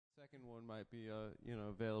second one might be,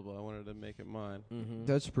 available. I wanted to make it mine. Mm-hmm.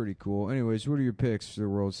 That's pretty cool. Anyways, what are your picks for the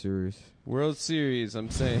World Series? World Series, I'm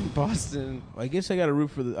saying Boston. I guess I got to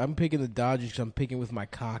root for I'm picking the Dodgers because I'm picking with my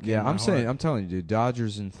cock. Yeah, I'm telling you, dude,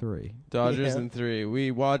 Dodgers in 3. Dodgers in 3.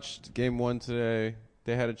 We watched Game 1 today.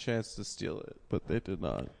 They had a chance to steal it, but they did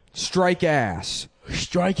not. Strike ass.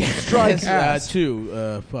 Strike ass.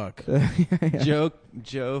 2. Fuck.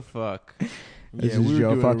 Joe fuck. This yeah, is we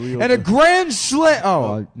Joe were fuck. doing And a grand slam.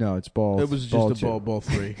 Oh, no, it's ball. It was ball just a 2. ball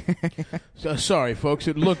 3. So, sorry, folks.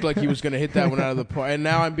 It looked like he was going to hit that one out of the park. And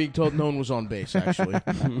now I'm being told no one was on base, actually.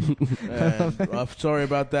 Sorry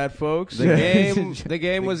about that, folks. The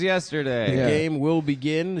game was yesterday. The game will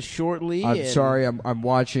begin shortly. I'm sorry. I'm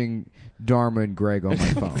watching Dharma and Greg on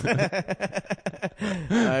my phone.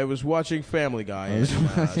 I was watching Family Guy, and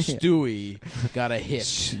Stewie got a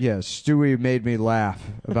hit. Yeah, Stewie made me laugh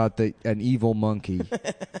about an evil monkey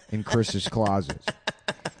in Chris's closet.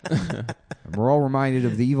 And we're all reminded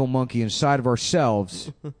of the evil monkey inside of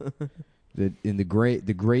ourselves that in the great,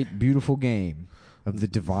 beautiful game of the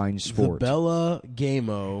divine sport. La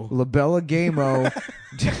Bella Gameo.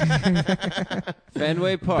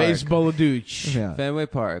 Fenway Park. Baseball douche. Yeah. Fenway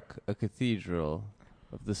Park, a cathedral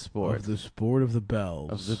of the sport. Of the sport of the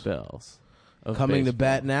bells. Of the bells. Of Coming to baseball.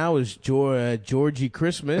 bat now is Georgie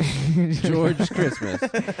Christmas. George Christmas.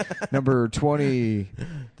 Number 20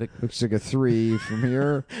 looks like a 3 from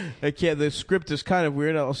here. The script is kind of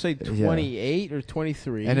weird. I'll say 28 or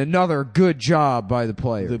 23. And another good job by the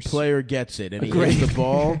players. The player gets it, and he hits the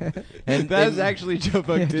ball. And that's actually Joe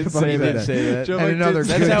Buck did say that. Joe and Buck another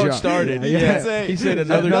that's good how job. it started. Yeah. He said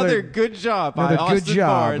another good job by Another good Austin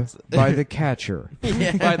job Barnes. by the catcher. By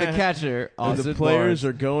the catcher, And Austin the players Barnes.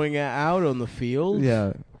 are going out on the field.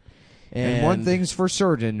 Yeah. And one thing's for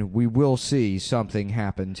certain, we will see something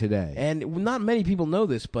happen today. And not many people know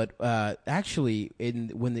this, but actually,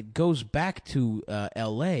 when it goes back to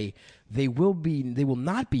L.A., they will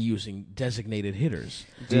not be using designated hitters.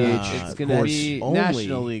 DH, it's going to be only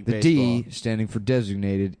National League the Baseball. D standing for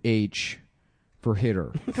designated, H for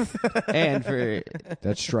hitter. And for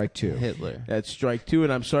That's strike 2. Hitler. That's strike 2,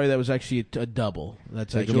 and I'm sorry, that was actually a double.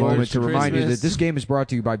 That's Take a actually moment to George remind you Christmas. that this game is brought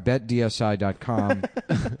to you by BetDSI.com.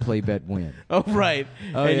 Play, bet, win. Oh, right.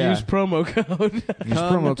 Oh, and yeah. use promo code. Use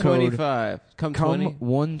Come promo code 25. Come 20.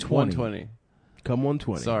 120. 120. Come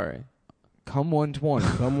 120. Sorry. Come 120.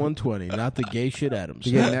 Come 120, not the gay shit Adams.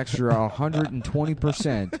 To get an extra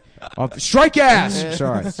 120% off. Strike ass!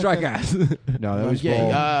 Sorry. Strike ass. No, that was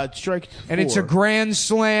Yeah, ball. strike 4. And it's a grand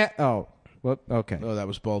slam. Oh. Well, okay. Oh, that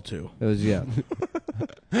was ball 2. That was, yeah.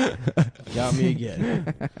 Got me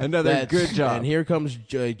again. Another good job. And here comes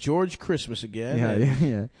George Christmas again.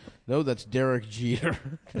 Yeah. No, that's Derek Jeter.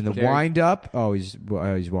 And the Derek- wind up. Oh, he's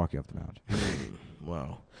walking up the mound.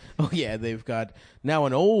 Wow. Oh, yeah, they've got now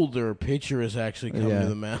an older pitcher has actually come to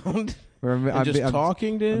the mound. I'm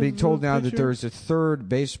Talking to him. I'm being told now that pitcher? there's a third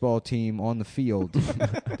baseball team on the field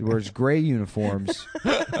that wears gray uniforms,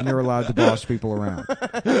 and they're allowed to boss people around.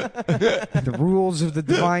 The rules of the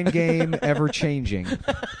divine game ever changing.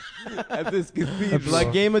 At this cathedral.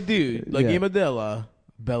 Like Game of Dude. Like Yeah. Game of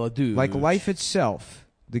Bella Dude. Like life itself,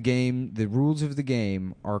 the rules of the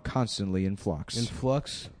game are constantly in flux. In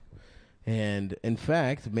flux. And, in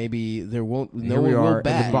fact, maybe there won't... Here No we one are will at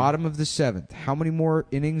bat. the bottom of the 7th. How many more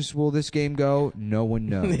innings will this game go? No one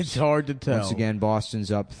knows. It's hard to tell. Once again,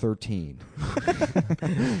 Boston's up 13.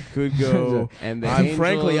 Could go... And the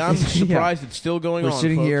frankly, I'm Angels- surprised it's still going We're on,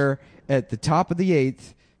 sitting folks. here at the top of the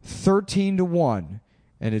 8th, 13-1,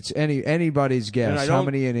 and it's anybody's And guess I how don't-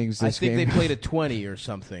 many innings I this think game. they played at 20 or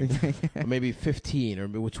something. Or maybe 15, or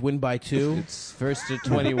which win by 2. It's first to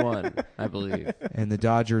 21, I believe. And the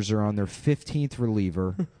Dodgers are on their 15th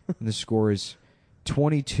reliever, and the score is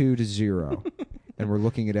 22-0. And we're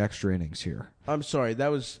looking at extra innings here. I'm sorry,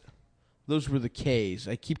 those were the Ks.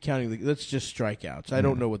 I keep counting. That's just strikeouts. I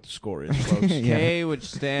don't know what the score is, folks. Yeah. K, which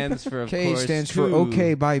stands for, of K course, stands for two.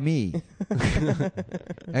 OK by me.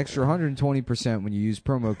 Extra 120% when you use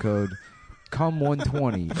promo code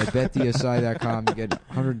COME120 at betdsi.com. You get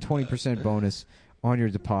 120% bonus on your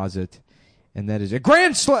deposit. And that is a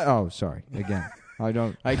grand slam. Oh, sorry. Again.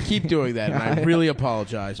 I keep doing that, and I really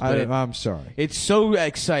apologize. But I'm sorry. it's so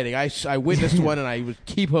exciting. I witnessed one, and I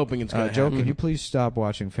keep hoping it's going to Joe, happen. can you please stop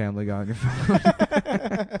watching Family Guy on your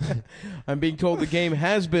phone? I'm being told the game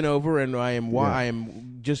has been over, and I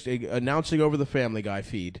am just announcing over the Family Guy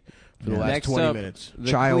feed for the last Next 20 up, minutes. the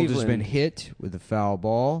Child has Cleveland- been hit with a foul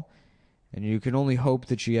ball, and you can only hope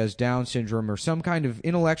that she has Down syndrome or some kind of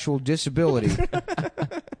intellectual disability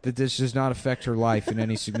that this does not affect her life in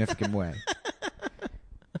any significant way.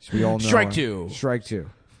 As we all know, Strike 2. Strike 2.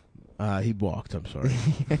 He walked. I'm sorry.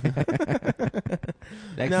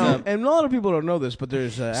 Next Now, up, and a lot of people don't know this, but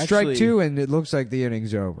there's actually Strike two, and it looks like the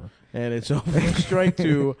inning's over. and it's over. Strike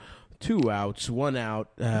two, 2 outs, 1 out.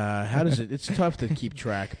 How does it? It's tough to keep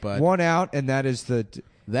track, but One out, and that is the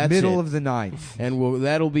that's middle it. of the ninth. And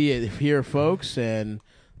that'll be it here, folks. And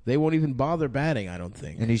they won't even bother batting, I don't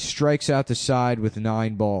think. And he strikes out the side with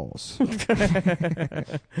 9 balls.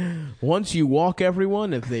 Once you walk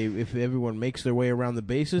everyone, if everyone makes their way around the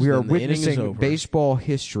bases, We are then the inning is witnessing over. baseball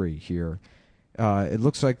history here. It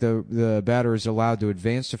looks like the batter is allowed to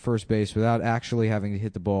advance to first base without actually having to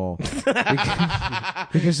hit the ball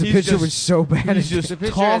because the He's pitcher just- was so bad. He's just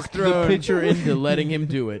pitcher talked has the thrown- pitcher into letting him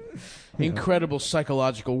do it. Incredible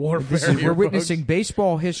psychological warfare. We're witnessing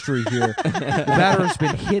baseball history here. The batter has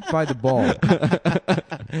been hit by the ball.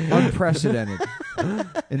 Unprecedented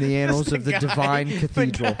in the annals of the Divine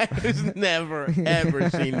Cathedral. The guy who's never, ever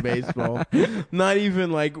seen baseball. Not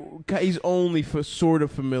even like, he's only sort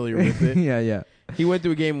of familiar with it. Yeah. He went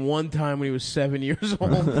to a game one time when he was 7 years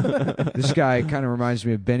old. This guy kind of reminds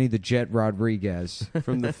me of Benny the Jet Rodriguez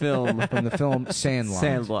From the film from the film Sandlot,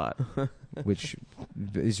 Sandlot. which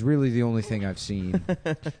is really the only thing I've seen. And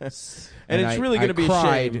it's really going to be a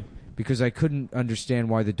cried shame. because I couldn't understand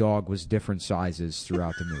why the dog was different sizes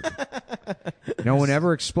throughout the movie. No one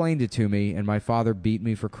ever explained it to me, and my father beat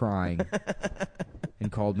me for crying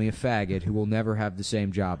and called me a faggot who will never have the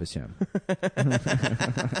same job as him.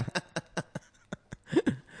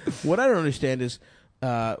 What I don't understand is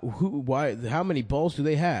how many balls do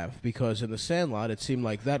they have? Because in the Sandlot, it seemed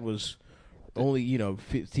like that was only,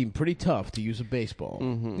 it seemed pretty tough to use a baseball.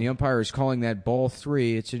 Mm-hmm. The umpire is calling that ball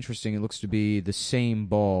 3. It's interesting. It looks to be the same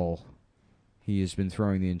ball he has been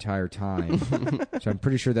throwing the entire time. So I'm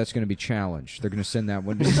pretty sure that's going to be challenged. They're going to send that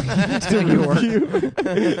one to New York.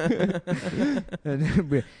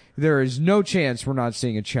 And there is no chance we're not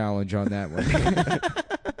seeing a challenge on that one.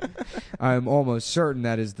 I'm almost certain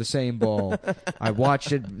that is the same ball. I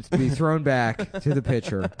watched it be thrown back to the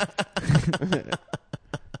pitcher.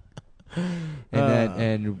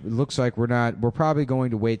 And it looks like we're probably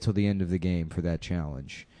going to wait till the end of the game for that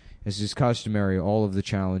challenge. As is customary, all of the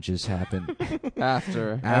challenges happen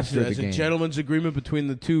after after the As a game. gentleman's agreement between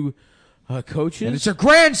the two coaches. And it's a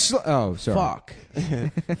grand slam. Oh, sorry. Fuck.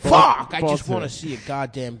 Fuck! I Ball just want to see a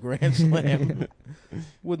goddamn grand slam.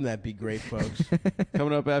 Wouldn't that be great, folks?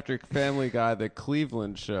 coming up after Family Guy, the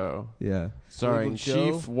Cleveland Show, Yeah. starring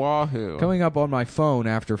Cleveland Chief Wahoo. Coming up on my phone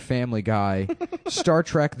after Family Guy, Star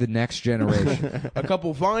Trek The Next Generation. A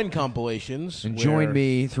couple Vine compilations. And where join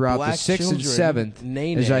me throughout the black 6th and children 7th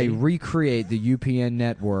nay, as I nay. recreate the UPN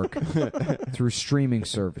network through streaming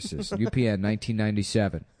services. UPN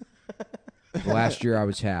 1997. The last year I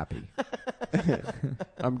was happy.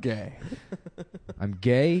 I'm gay. I'm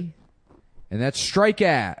gay, and that's strike one.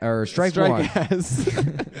 Ass.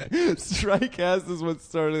 Strike ass is what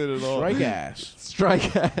started it all. Strike ass.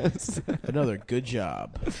 Strike ass. Another good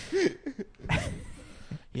job.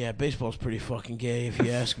 Yeah, baseball's pretty fucking gay, if you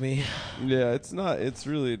ask me. Yeah, it's not. It's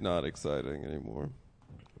really not exciting anymore.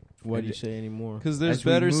 What do you say anymore? Because there's As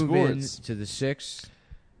we better move sports. to the 6th,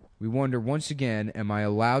 we wonder once again, am I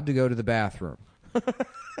allowed to go to the bathroom?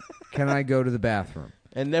 Can I go to the bathroom?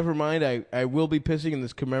 And never mind, I will be pissing in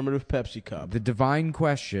this commemorative Pepsi cup. The divine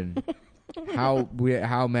question, how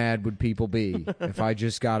mad would people be if I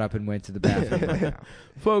just got up and went to the bathroom right now?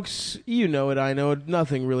 Folks, you know it, I know it.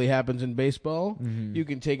 Nothing really happens in baseball. Mhm. You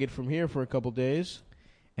can take it from here for a couple days.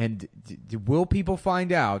 And will people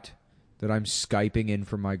find out that I'm Skyping in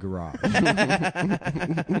from my garage? I'm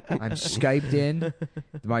Skyped in.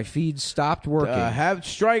 My feed stopped working. Have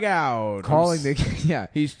strike out. Calling the yeah.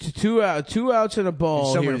 He's two outs and a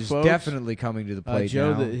ball Someone here, is folks. definitely coming to the plate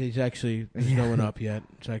Joe, now. he's no one up yet.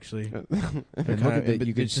 It's actually And look at that.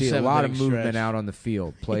 You can see a lot of movement out on the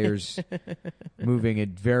field. Players moving at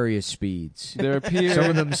various speeds. There appear Some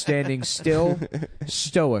of them standing still,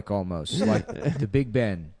 stoic almost, like the Big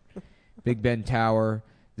Ben Tower,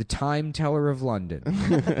 the Time Teller of London,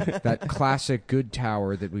 that classic good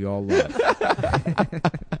tower that we all love.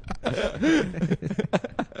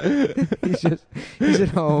 He's at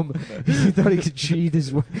home. He thought he could cheat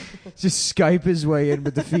his way, just Skype his way in,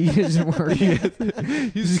 but the feed isn't working.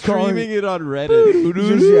 he's calling- streaming it on Reddit.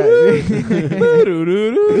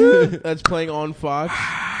 That's playing on Fox.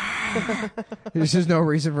 There's just no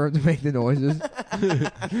reason for him to make the noises.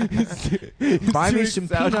 Buy me doing some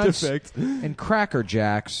sound peanuts effects. and Cracker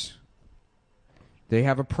Jacks. They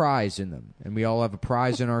have a prize in them, and we all have a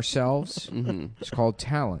prize in ourselves. Mm-hmm. It's called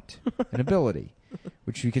talent and ability,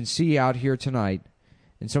 which you can see out here tonight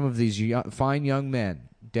in some of these fine young men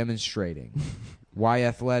demonstrating why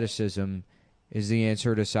athleticism is the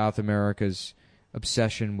answer to South America's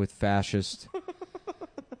obsession with fascism.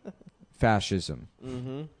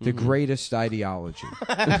 The greatest ideology.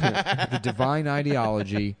 The divine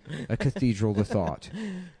ideology, a cathedral to thought.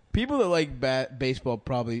 People that like baseball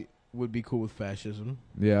probably would be cool with fascism.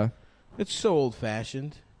 Yeah. It's so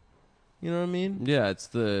old-fashioned. You know what I mean? Yeah, it's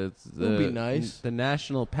the It would be nice. The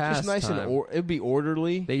national pastime. Just nice and it'd be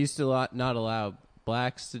orderly. They used to not allow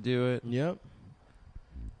blacks to do it. Yep.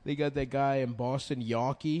 They got that guy in Boston,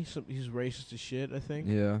 Yawkey. He's racist as shit, I think.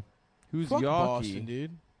 Yeah. Who's Fuck Yawkey? Boston,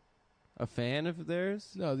 dude. A fan of theirs?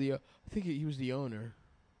 No, I think he was the owner.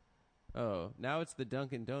 Oh, now it's the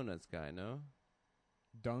Dunkin' Donuts guy, no?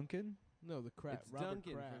 Duncan? No, the Kraft. It's Robert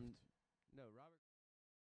Duncan Kraft. Robert